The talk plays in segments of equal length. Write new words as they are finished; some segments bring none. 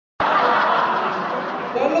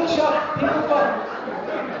workshop, people from...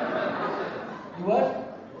 You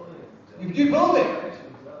what? You build it.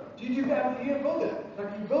 You're a builder.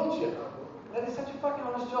 Like, you build shit. That is such a fucking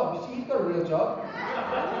honest job. You see, he's got a real job.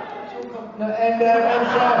 No, and so...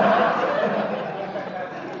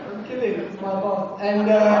 I'm kidding, it's my boss. And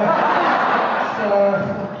so...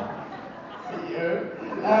 CEO.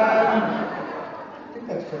 I think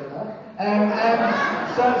that's fair enough.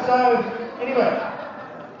 So anyway.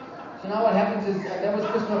 So now what happens is, that was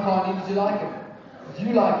Chris Mapane. Did you like him? Did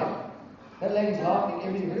you like him? That lady's laughing,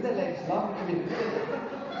 everything. Look at that lady, she's laughing, everything.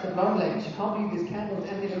 It's a blonde lady, she can't believe there's candles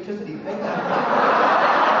and electricity. This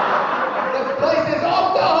place is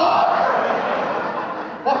off the hook!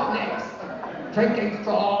 What next? Drinking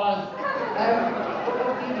straws.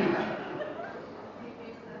 What do you do?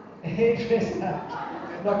 Hairdresser.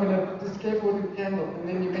 I'm not gonna, just careful with the candle. And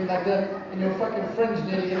then you can like that, and your fucking fringe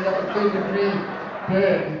nearly end up a 3rd-degree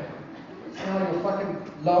burn. So now your fucking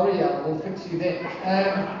L'Oreal will fix you there.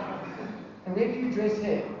 And where do you dress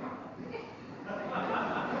hair?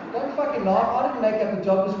 Don't fucking laugh. I didn't make up the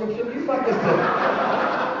job description. You fuckers did.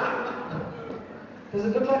 Does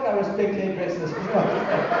it look like I respect hairdressers? I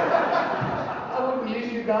wouldn't use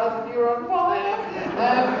you guys if you were on fire.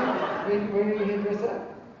 Where are you a hairdresser?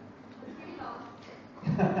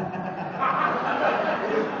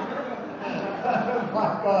 Oh my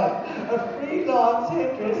God. A freelance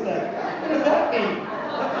hairdresser. What does that mean?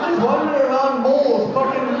 Just wander around malls,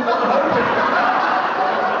 fucking hoping.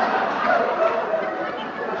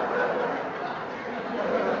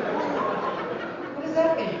 What does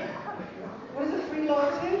that mean? What is a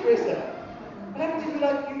freelance hairdresser? What happens if you're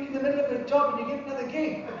like in the middle of a job and you get another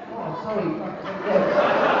gig? Oh, sorry.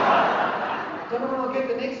 Don't know when I'll get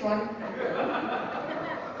the next one.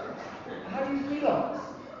 How do you freelance?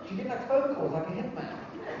 Do you get like phone calls, like a hitman?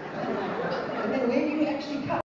 And then where do you actually